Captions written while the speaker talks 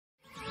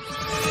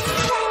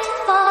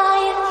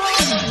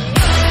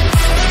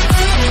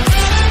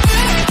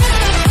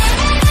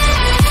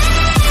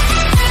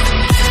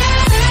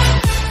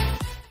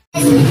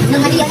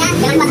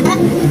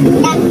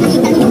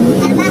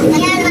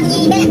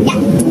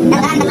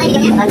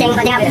Penting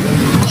apa?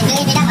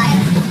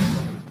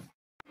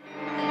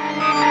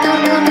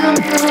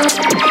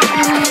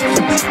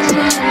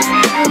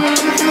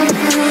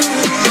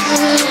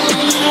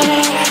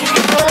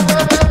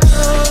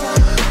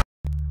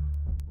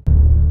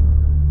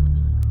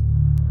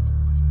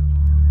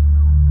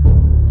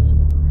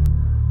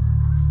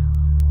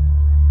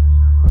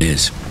 It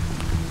is.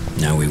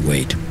 Now we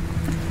wait.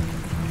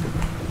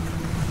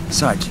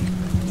 Sarge,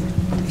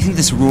 you think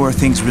this Aurora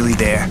thing's really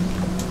there?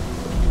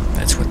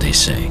 That's what they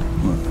say.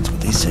 Well, that's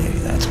what they say.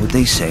 That's what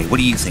they say. What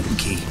do you think,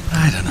 McKee?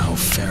 I don't know,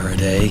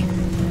 Faraday.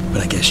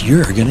 But I guess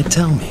you're gonna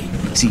tell me.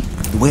 See,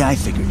 the way I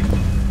figured,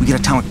 we get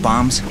atomic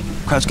bombs,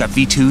 crowd's got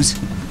V2s,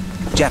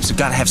 Japs have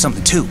gotta have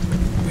something too.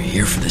 We're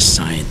here for the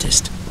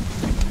scientist.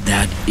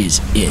 That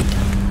is it.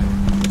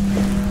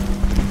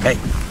 Hey,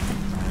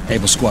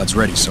 Able Squad's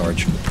ready,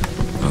 Sarge.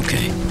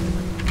 Okay.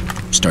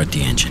 Start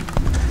the engine.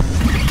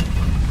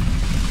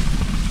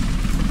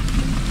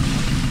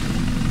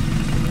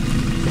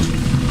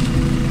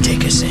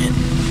 Take us in.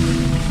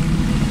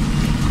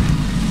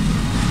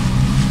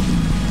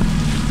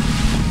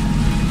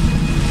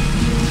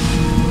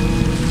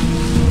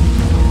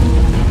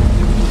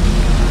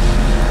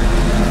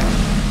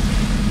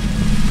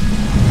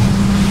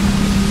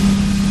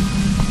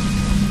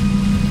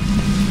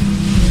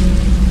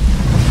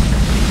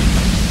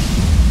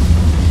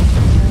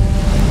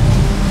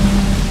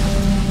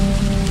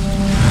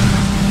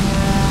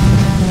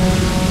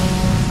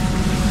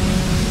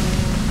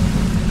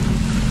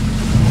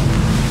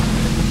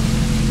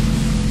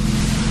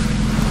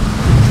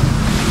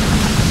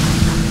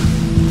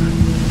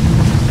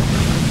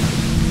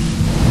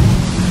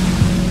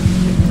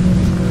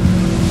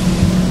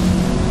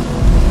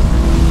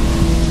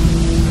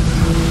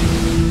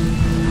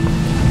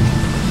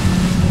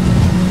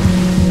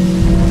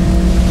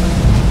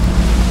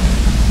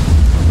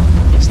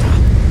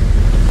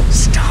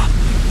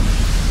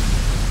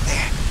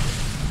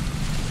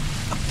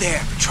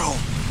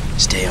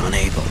 Stay on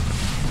Able.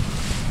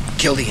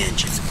 Kill the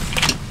engine.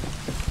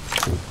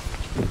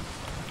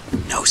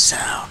 No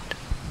sound.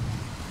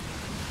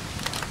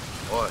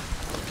 Oi,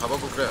 タバ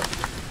コくれ。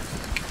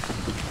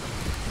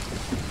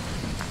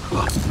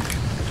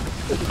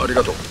あり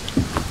がとう。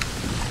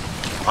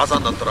朝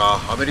になったら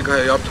アメリカ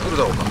へやってくる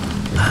だろうか。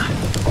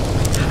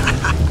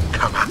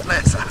構わな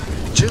いさ。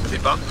準備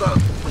万端。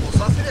もう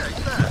させりゃいいん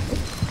だ。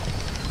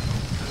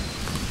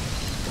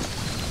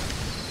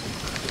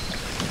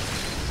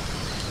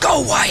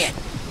Go, Wyatt!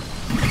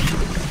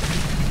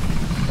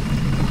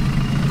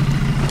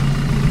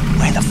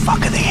 Where the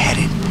fuck are they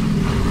headed?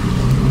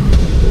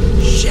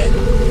 Shit.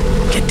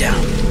 Get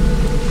down.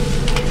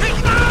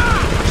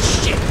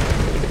 Shit.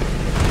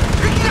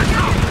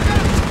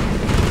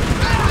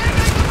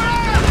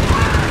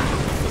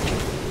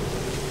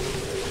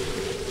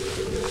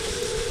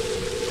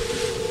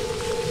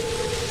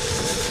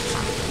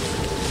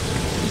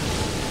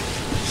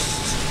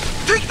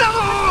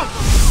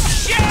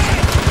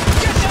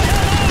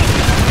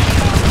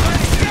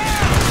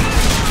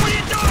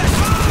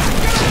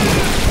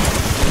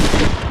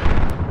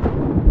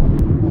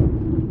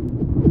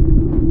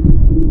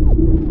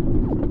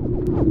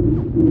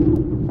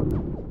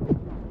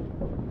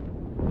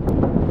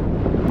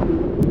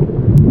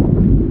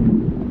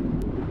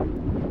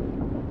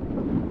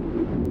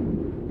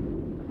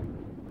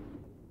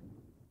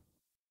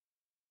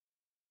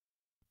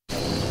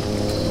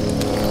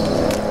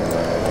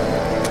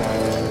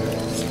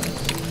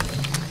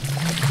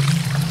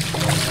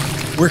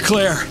 We're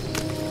clear.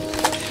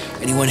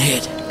 Anyone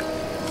hit?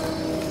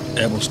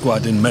 Able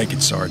Squad didn't make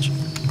it, Sarge.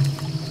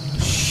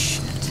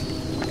 Shit.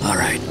 All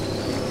right.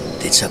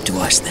 It's up to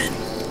us then.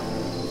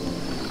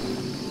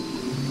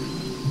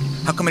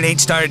 How come it ain't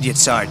started yet,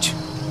 Sarge?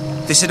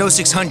 They said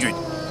 0600.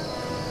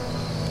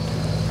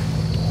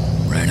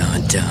 Right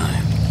on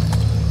time.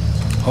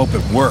 Hope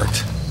it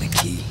worked.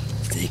 McKee,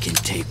 if they can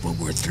take what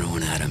we're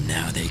throwing at them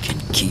now, they can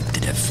keep the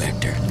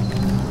defector.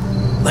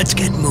 Let's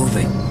get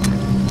moving.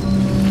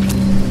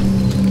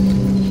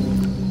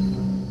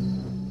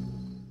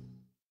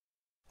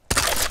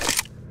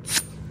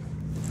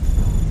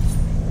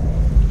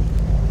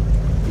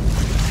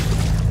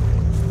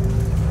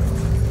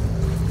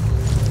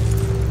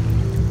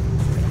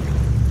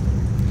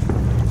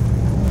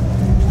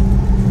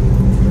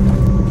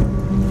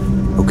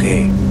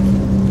 Okay,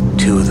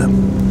 2 of them.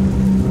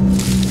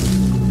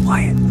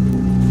 Wyatt,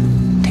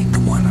 take the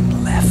one on the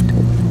left.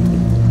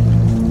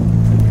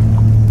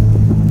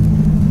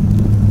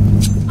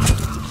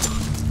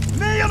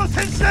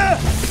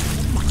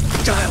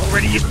 Die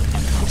already, you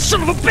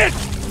son of a bitch!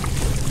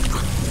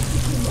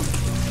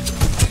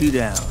 2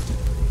 down.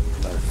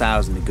 About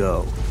 1,000 to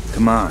go.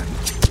 Come on.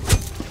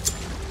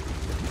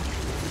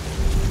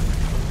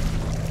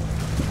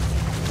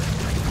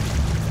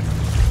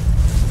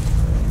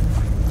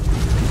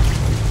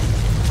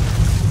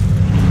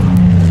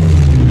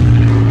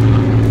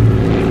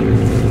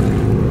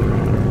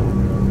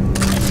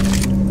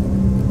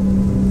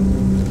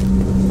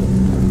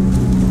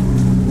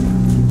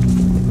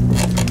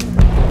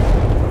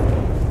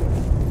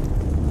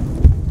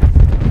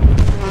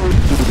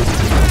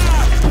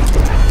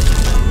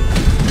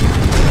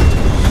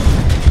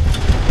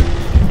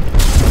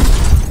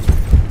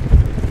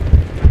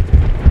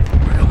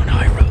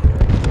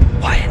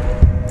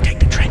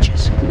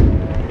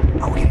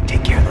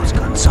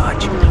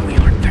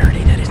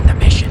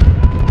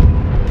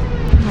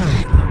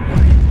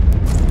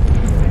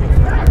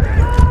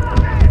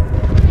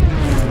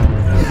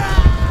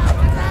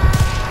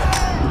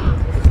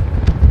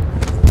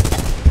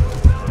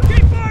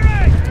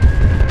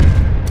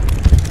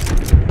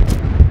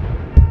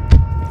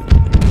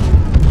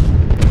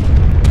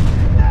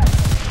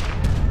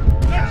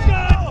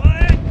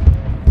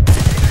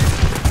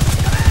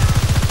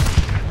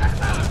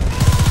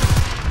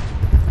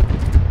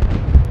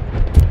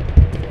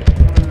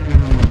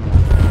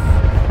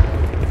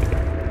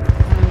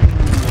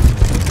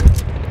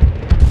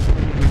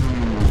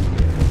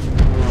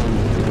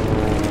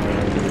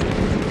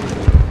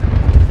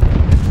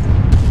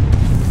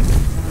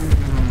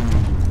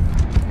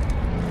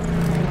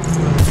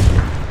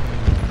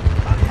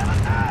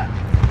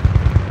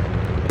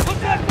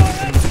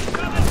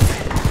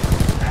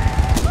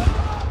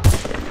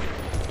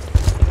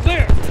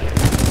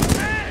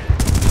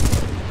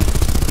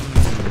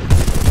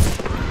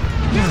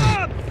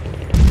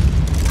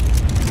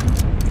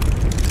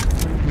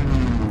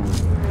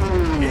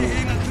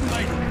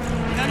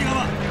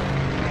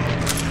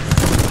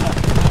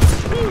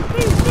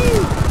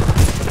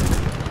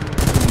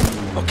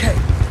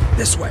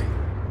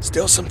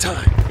 kill some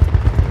time.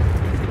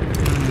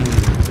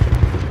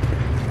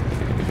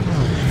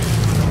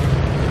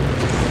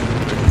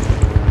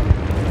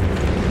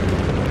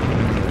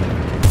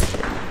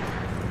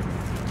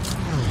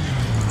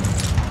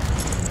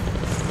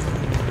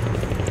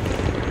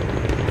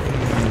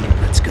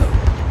 Let's go.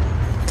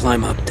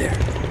 Climb up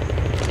there.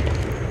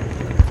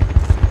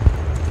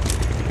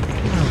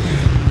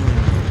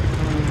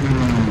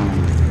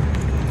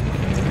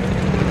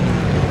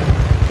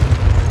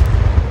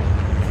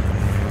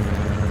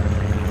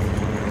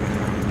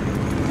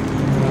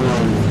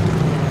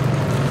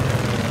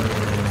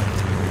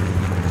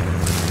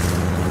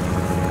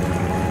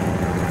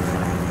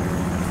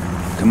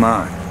 Come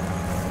on.